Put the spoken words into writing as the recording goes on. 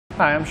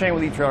Hi, I'm Shane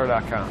with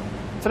etrailer.com.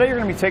 Today you're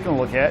going to be taking a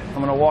look at, I'm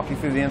going to walk you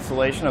through the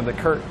installation of the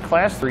Curt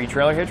Class III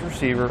trailer hitch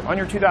receiver on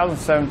your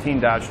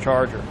 2017 Dodge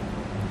Charger.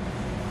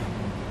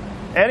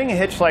 Adding a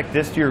hitch like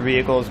this to your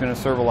vehicle is going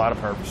to serve a lot of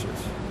purposes.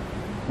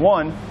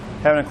 One,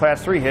 having a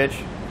Class III hitch,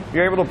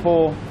 you're able to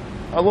pull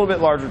a little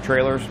bit larger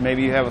trailers.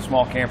 Maybe you have a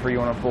small camper you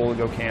want to pull to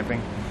go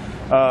camping.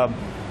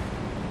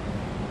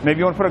 Maybe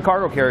you want to put a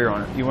cargo carrier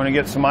on it. You want to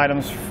get some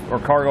items or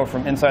cargo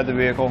from inside the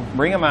vehicle,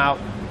 bring them out,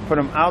 put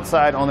them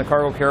outside on the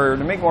cargo carrier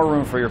to make more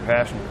room for your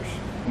passengers.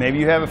 Maybe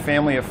you have a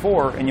family of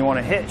 4 and you want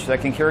a hitch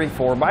that can carry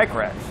 4 bike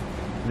racks.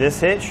 This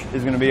hitch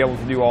is going to be able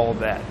to do all of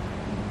that.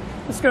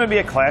 It's going to be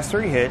a Class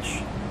III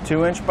hitch,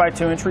 2-inch by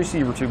 2-inch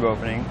receiver tube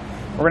opening.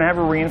 We're going to have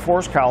a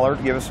reinforced collar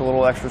to give us a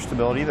little extra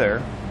stability there.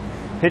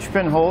 Hitch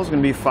pin hole is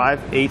going to be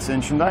 5/8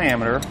 inch in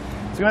diameter.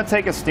 It's going to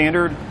take a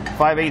standard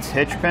 5/8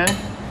 hitch pin.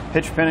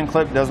 Hitch pin and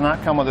clip does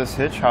not come with this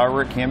hitch,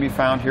 however it can be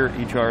found here at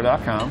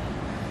etrailer.com.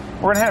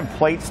 We're going to have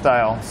plate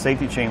style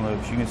safety chain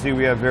loops. You can see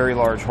we have very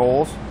large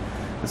holes.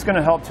 It's going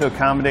to help to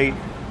accommodate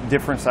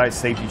different size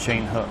safety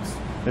chain hooks.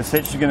 This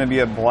hitch is going to be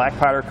a black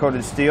powder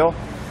coated steel.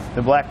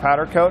 The black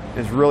powder coat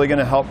is really going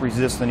to help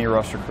resist any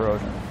rust or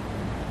corrosion.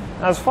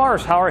 Now, as far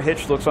as how our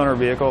hitch looks on our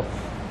vehicle,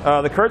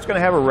 the Curt's going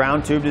to have a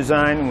round tube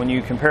design. When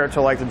you compare it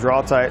to like the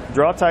draw tight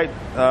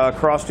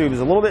cross tube is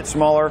a little bit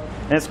smaller,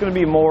 and it's going to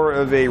be more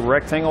of a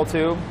rectangle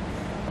tube.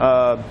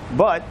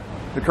 But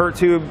the Curt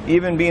tube,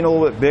 even being a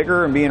little bit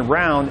bigger and being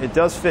round, it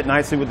does fit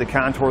nicely with the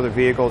contour of the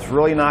vehicle. It's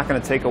really not going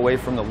to take away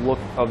from the look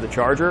of the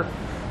Charger.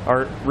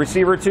 Our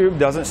receiver tube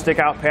doesn't stick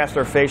out past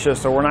our fascia,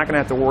 so we're not going to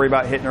have to worry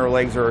about hitting our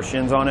legs or our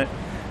shins on it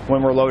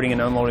when we're loading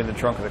and unloading the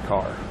trunk of the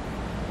car.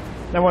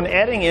 Now, when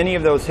adding any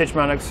of those hitch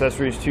mount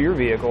accessories to your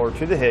vehicle or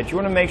to the hitch, you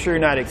want to make sure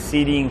you're not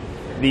exceeding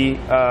the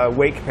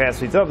weight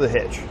capacities of the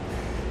hitch.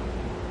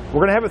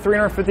 We're going to have a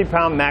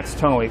 350-pound max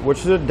tongue weight, which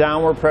is a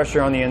downward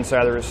pressure on the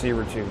inside of the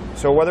receiver tube.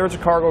 So whether it's a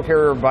cargo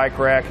carrier or bike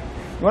rack,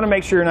 you want to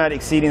make sure you're not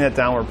exceeding that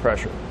downward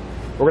pressure.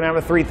 We're going to have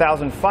a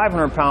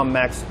 3,500-pound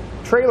max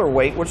trailer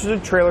weight, which is a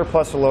trailer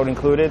plus a load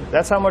included.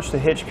 That's how much the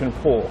hitch can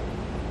pull.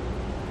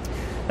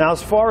 Now,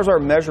 as far as our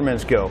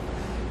measurements go,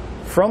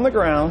 from the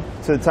ground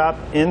to the top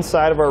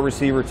inside of our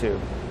receiver tube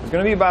is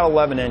going to be about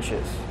 11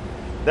 inches.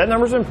 That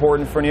number is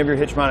important for any of your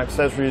hitch mount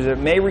accessories that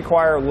may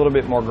require a little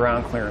bit more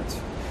ground clearance.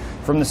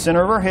 From the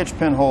center of our hitch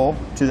pin hole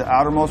to the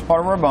outermost part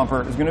of our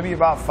bumper is going to be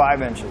about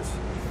 5 inches.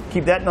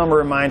 Keep that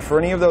number in mind for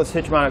any of those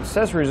hitch mount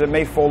accessories that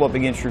may fold up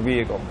against your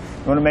vehicle.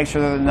 You want to make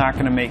sure that they're not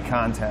going to make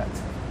contact.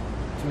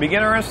 To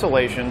begin our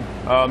installation,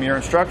 your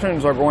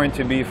instructions are going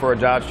to be for a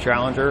Dodge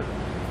Challenger.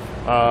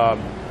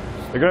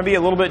 They're going to be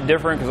a little bit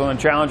different because on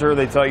the Challenger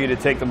they tell you to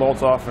take the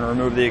bolts off and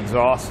remove the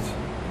exhaust.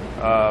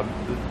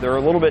 They're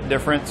a little bit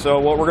different, so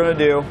what we're going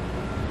to do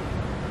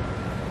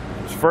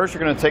is first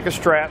you're going to take a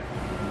strap.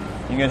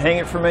 You can hang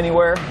it from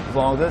anywhere as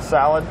long as it's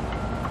solid.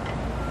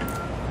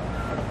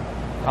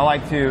 I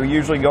like to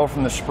usually go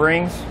from the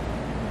springs.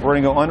 We're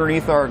going to go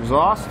underneath our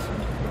exhaust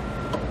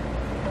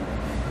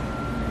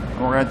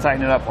and we're going to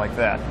tighten it up like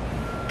that.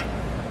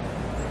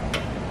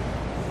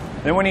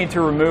 Then we need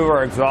to remove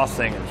our exhaust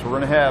hangers. We're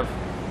going to have,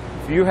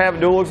 if you have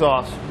dual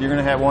exhaust, you're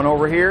going to have one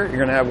over here, you're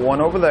going to have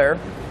one over there,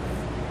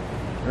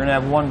 you're going to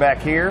have one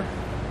back here,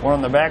 one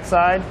on the back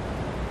side,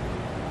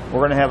 we're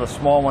going to have a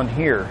small one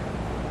here.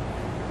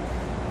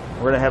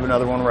 We're going to have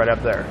another one right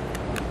up there.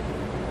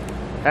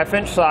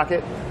 1/2-inch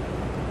socket.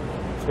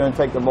 It's going to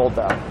take the bolt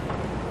out.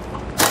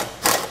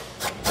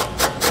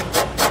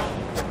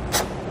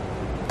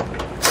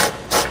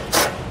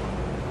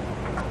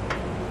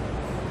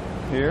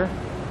 Here.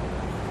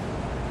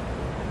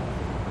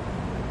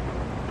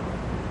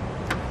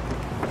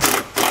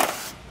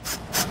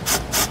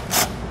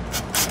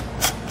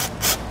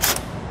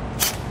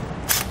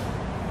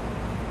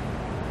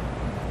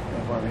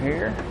 One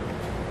here.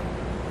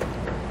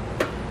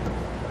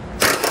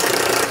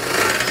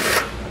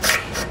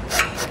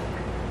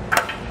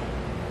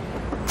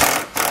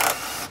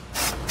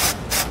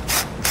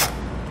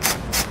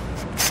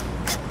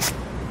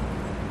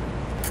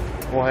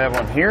 We'll have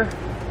one here.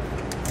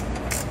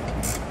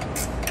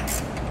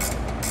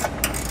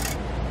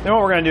 Then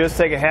what we're going to do is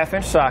take a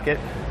 1/2-inch socket.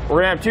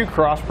 We're going to have 2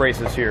 cross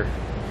braces here.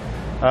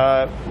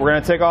 We're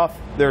going to take off,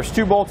 there's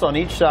 2 bolts on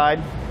each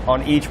side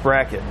on each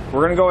bracket.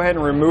 We're going to go ahead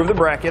and remove the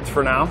brackets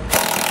for now.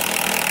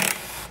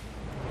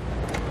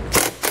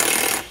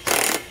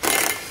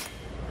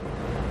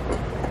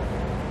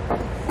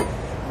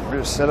 We're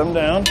going to set them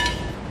down.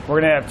 We're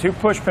going to have 2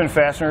 push pin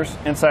fasteners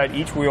inside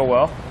each wheel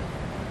well.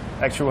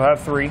 Actually, we'll have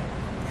 3.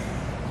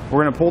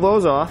 We're going to pull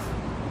those off.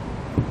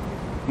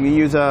 You can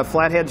use a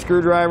flathead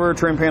screwdriver,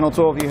 trim panel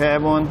tool if you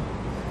have one.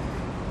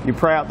 You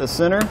pry out the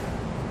center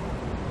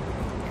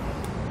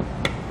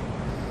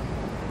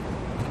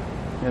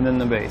and then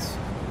the base.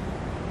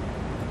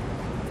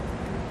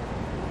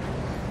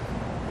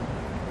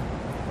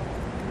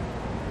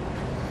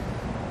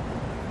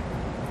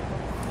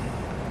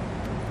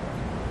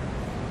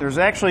 There's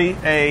actually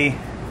a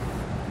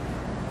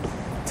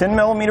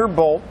 10mm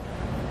bolt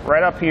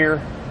right up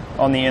here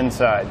on the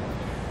inside.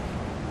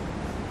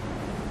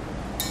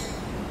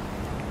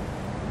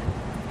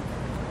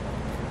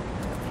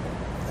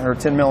 or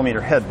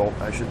 10mm head bolt,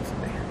 I should say.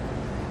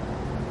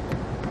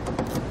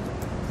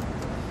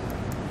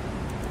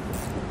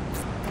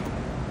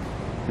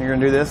 You're going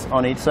to do this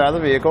on each side of the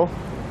vehicle.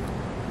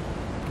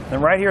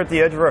 And right here at the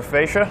edge of our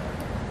fascia,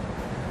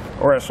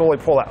 we're going to slowly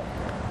pull out.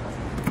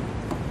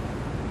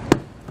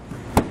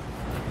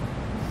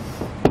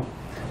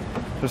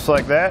 Just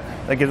like that.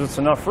 That gives us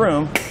enough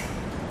room.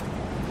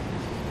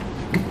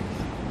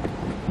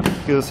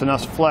 Gives us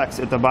enough flex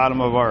at the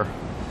bottom of our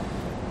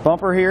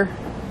bumper here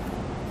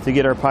to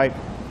get our pipe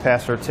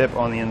past our tip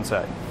on the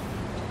inside.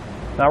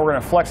 Now we're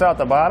going to flex out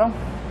the bottom.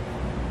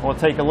 We'll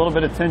take a little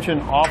bit of tension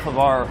off of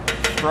our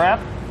strap.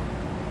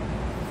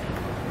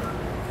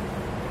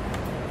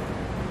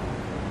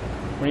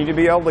 We need to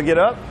be able to get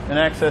up and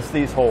access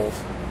these holes.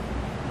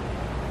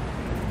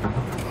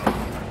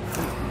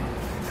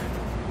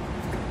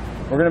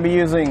 We're going to be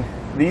using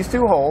these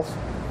two holes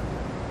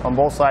on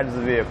both sides of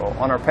the vehicle.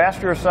 On our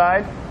passenger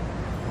side,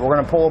 we're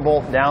going to pull a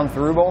bolt down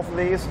through both of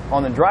these.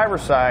 On the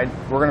driver's side,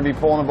 we're going to be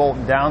pulling a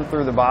bolt down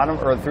through the bottom,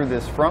 or through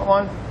this front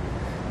one.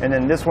 And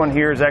then this one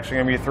here is actually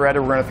going to be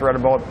threaded. We're going to thread a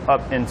bolt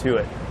up into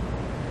it.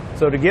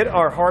 So to get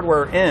our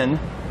hardware in,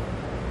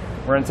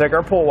 we're going to take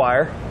our pull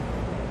wire.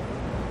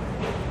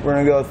 We're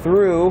going to go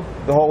through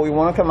the hole we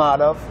want to come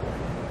out of.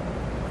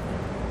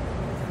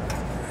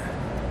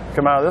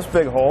 Come out of this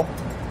big hole.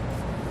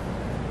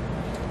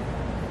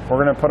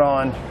 We're going to put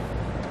on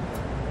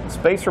a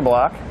spacer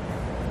block.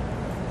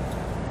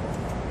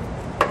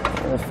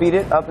 We're going to feed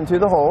it up into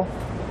the hole.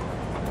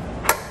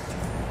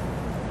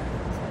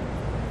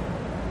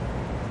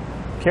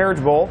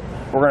 Carriage bolt,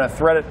 we're going to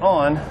thread it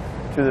on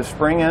to the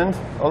spring end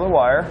of the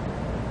wire.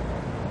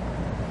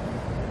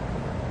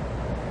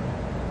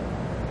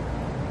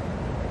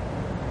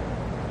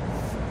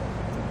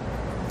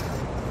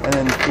 And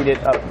then feed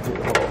it up into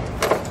the hole.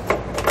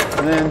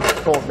 And then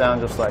pull it down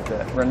just like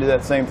that. We're going to do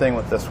that same thing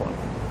with this one.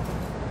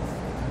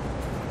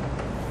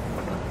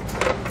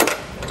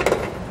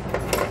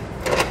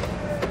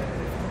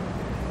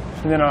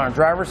 And then on our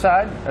driver's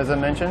side, as I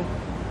mentioned,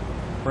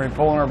 we're going to be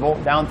pulling our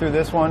bolt down through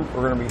this one.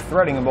 We're going to be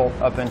threading a bolt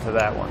up into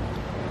that one.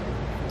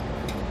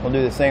 We'll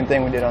do the same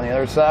thing we did on the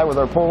other side with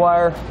our pull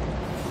wire.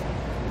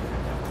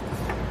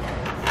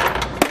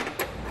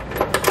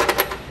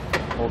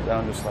 Pull it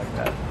down just like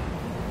that.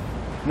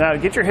 Now to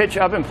get your hitch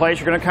up in place,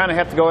 you're going to kind of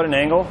have to go at an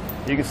angle.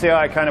 You can see how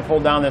I kind of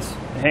pulled down this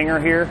hanger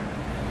here.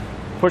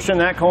 Push in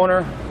that corner,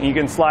 and you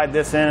can slide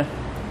this in.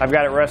 I've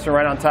got it resting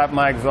right on top of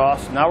my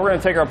exhaust. Now we're going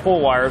to take our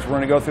pull wires. We're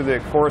going to go through the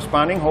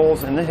corresponding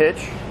holes in the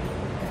hitch.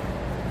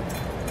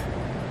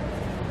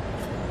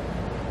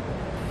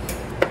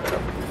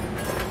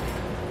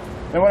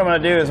 Then what I'm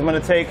going to do is I'm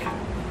going to take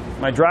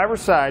my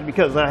driver's side,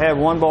 because I have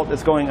one bolt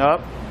that's going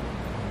up.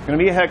 It's going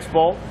to be a hex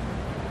bolt.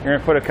 You're going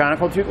to put a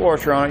conical tooth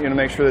washer on it. You're going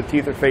to make sure the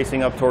teeth are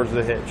facing up towards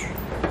the hitch.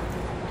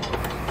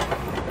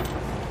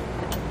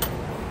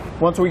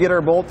 Once we get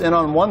our bolt in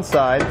on one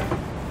side,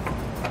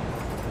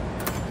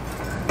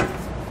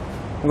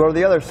 we'll go to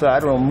the other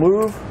side. We'll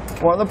move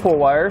one of the pull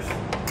wires.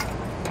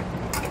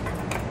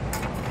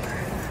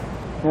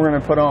 We're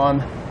going to put on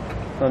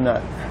the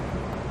nut.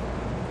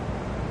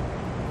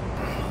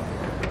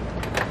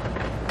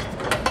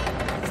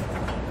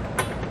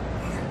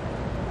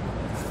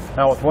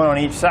 Now with one on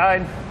each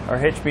side, our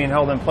hitch being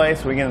held in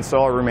place, we can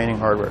install our remaining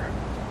hardware.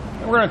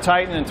 And we're going to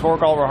tighten and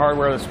torque all of our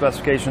hardware to the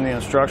specification of the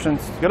instructions.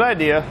 It's a good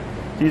idea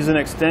to use an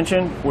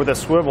extension with a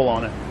swivel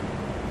on it.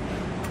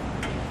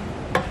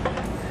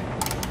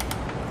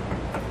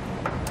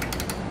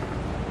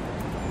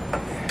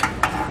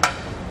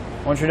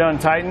 Once you're done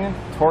tightening,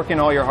 torquing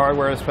all your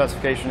hardware to the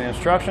specification of the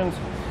instructions,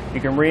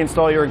 you can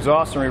reinstall your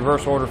exhaust in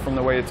reverse order from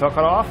the way you took it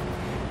off,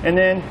 and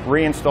then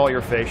reinstall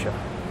your fascia.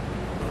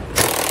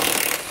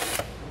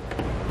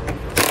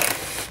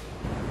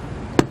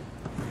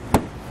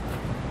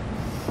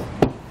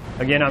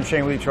 Again, I'm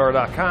Shane with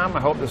etrailer.com.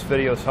 I hope this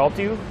video has helped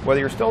you, whether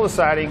you're still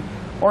deciding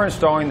or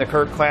installing the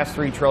Curt Class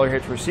III Trailer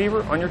Hitch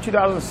Receiver on your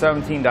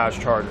 2017 Dodge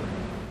Charger.